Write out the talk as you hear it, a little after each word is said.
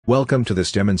Welcome to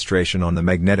this demonstration on the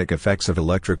magnetic effects of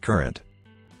electric current.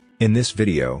 In this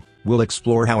video, we'll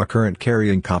explore how a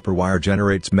current-carrying copper wire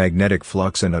generates magnetic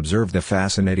flux and observe the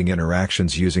fascinating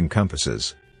interactions using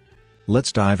compasses.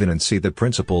 Let's dive in and see the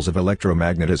principles of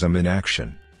electromagnetism in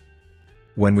action.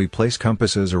 When we place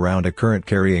compasses around a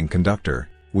current-carrying conductor,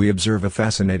 we observe a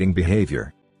fascinating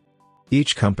behavior.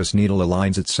 Each compass needle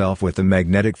aligns itself with the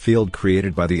magnetic field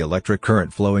created by the electric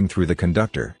current flowing through the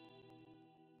conductor.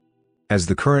 As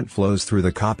the current flows through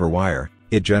the copper wire,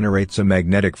 it generates a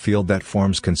magnetic field that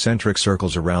forms concentric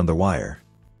circles around the wire.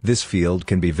 This field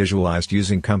can be visualized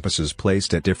using compasses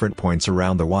placed at different points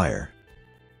around the wire.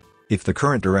 If the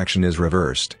current direction is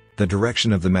reversed, the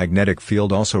direction of the magnetic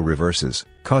field also reverses,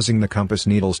 causing the compass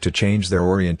needles to change their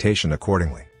orientation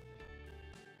accordingly.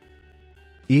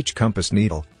 Each compass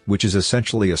needle, which is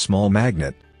essentially a small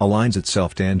magnet, aligns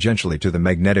itself tangentially to the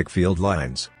magnetic field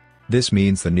lines. This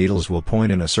means the needles will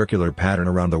point in a circular pattern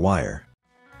around the wire.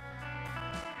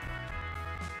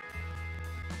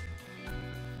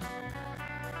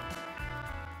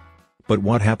 But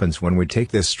what happens when we take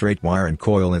this straight wire and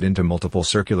coil it into multiple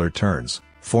circular turns,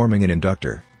 forming an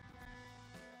inductor?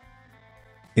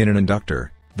 In an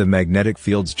inductor, the magnetic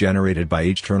fields generated by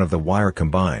each turn of the wire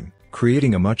combine,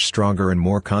 creating a much stronger and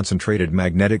more concentrated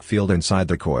magnetic field inside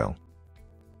the coil.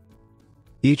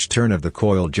 Each turn of the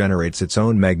coil generates its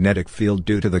own magnetic field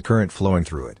due to the current flowing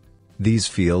through it. These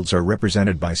fields are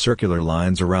represented by circular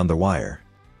lines around the wire.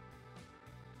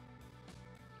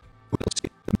 We'll see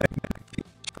the magnetic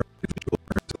fields from individual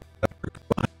turns of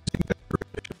electric using vector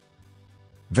addition.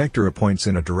 Vector A points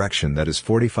in a direction that is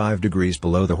 45 degrees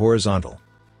below the horizontal.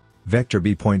 Vector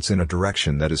B points in a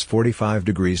direction that is 45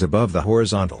 degrees above the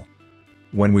horizontal.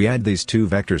 When we add these two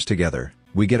vectors together,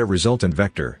 we get a resultant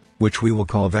vector, which we will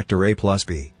call vector A plus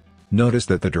B. Notice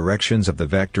that the directions of the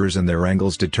vectors and their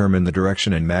angles determine the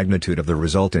direction and magnitude of the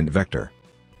resultant vector.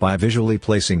 By visually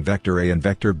placing vector A and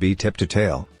vector B tip to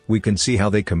tail, we can see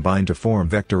how they combine to form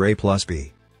vector A plus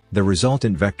B. The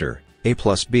resultant vector, A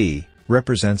plus B,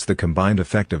 represents the combined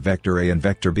effect of vector A and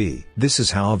vector B. This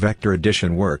is how vector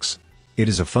addition works. It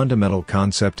is a fundamental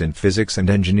concept in physics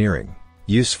and engineering,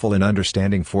 useful in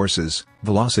understanding forces,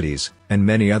 velocities, and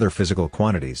many other physical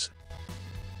quantities.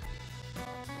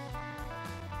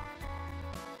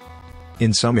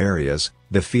 In some areas,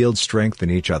 the fields strengthen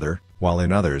each other, while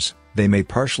in others, they may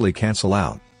partially cancel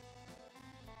out.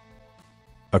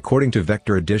 According to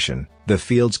vector addition, the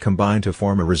fields combine to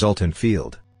form a resultant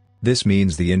field. This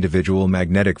means the individual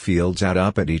magnetic fields add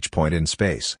up at each point in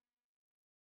space.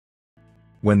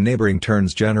 When neighboring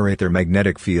turns generate their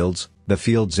magnetic fields, the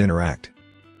fields interact.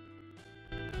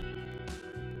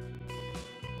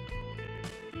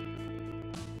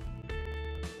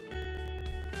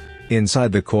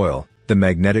 Inside the coil, the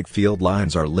magnetic field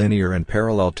lines are linear and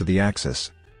parallel to the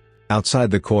axis. Outside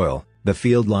the coil, the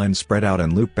field lines spread out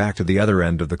and loop back to the other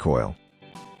end of the coil.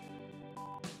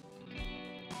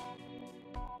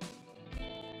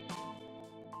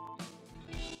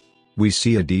 We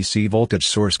see a DC voltage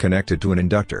source connected to an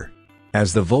inductor.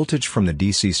 As the voltage from the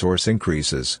DC source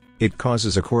increases, it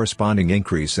causes a corresponding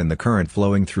increase in the current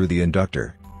flowing through the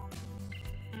inductor.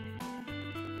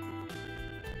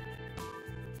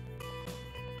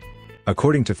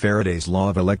 According to Faraday's law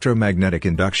of electromagnetic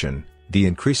induction, the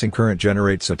increasing current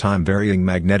generates a time-varying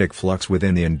magnetic flux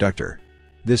within the inductor.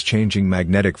 This changing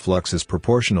magnetic flux is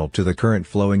proportional to the current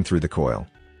flowing through the coil.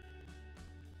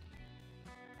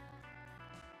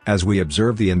 As we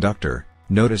observe the inductor,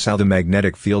 notice how the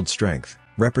magnetic field strength,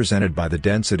 represented by the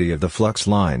density of the flux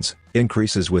lines,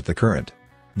 increases with the current.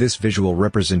 This visual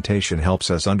representation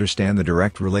helps us understand the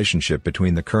direct relationship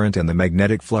between the current and the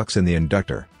magnetic flux in the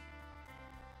inductor.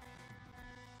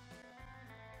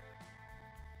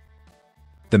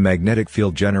 The magnetic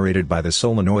field generated by the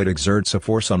solenoid exerts a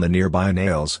force on the nearby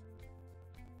nails,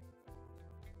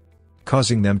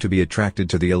 causing them to be attracted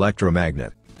to the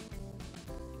electromagnet.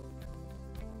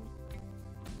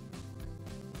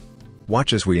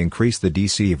 Watch as we increase the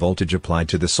DC voltage applied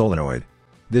to the solenoid.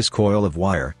 This coil of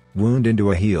wire, wound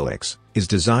into a helix, is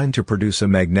designed to produce a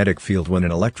magnetic field when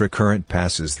an electric current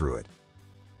passes through it.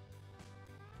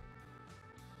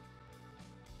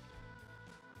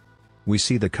 We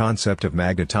see the concept of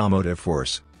magnetomotive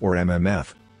force, or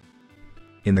MMF,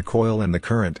 in the coil and the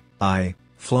current, I,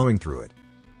 flowing through it.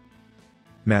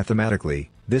 Mathematically,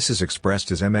 this is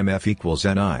expressed as MMF equals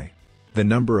Ni. The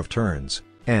number of turns,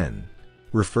 N,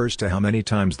 refers to how many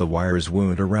times the wire is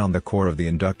wound around the core of the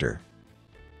inductor.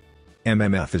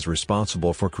 MMF is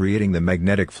responsible for creating the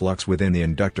magnetic flux within the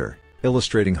inductor,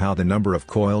 illustrating how the number of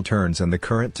coil turns and the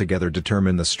current together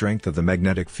determine the strength of the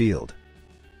magnetic field.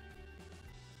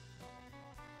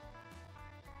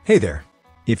 Hey there!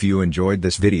 If you enjoyed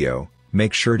this video,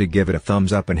 make sure to give it a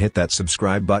thumbs up and hit that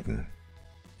subscribe button.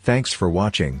 Thanks for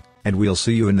watching, and we'll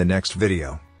see you in the next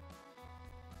video.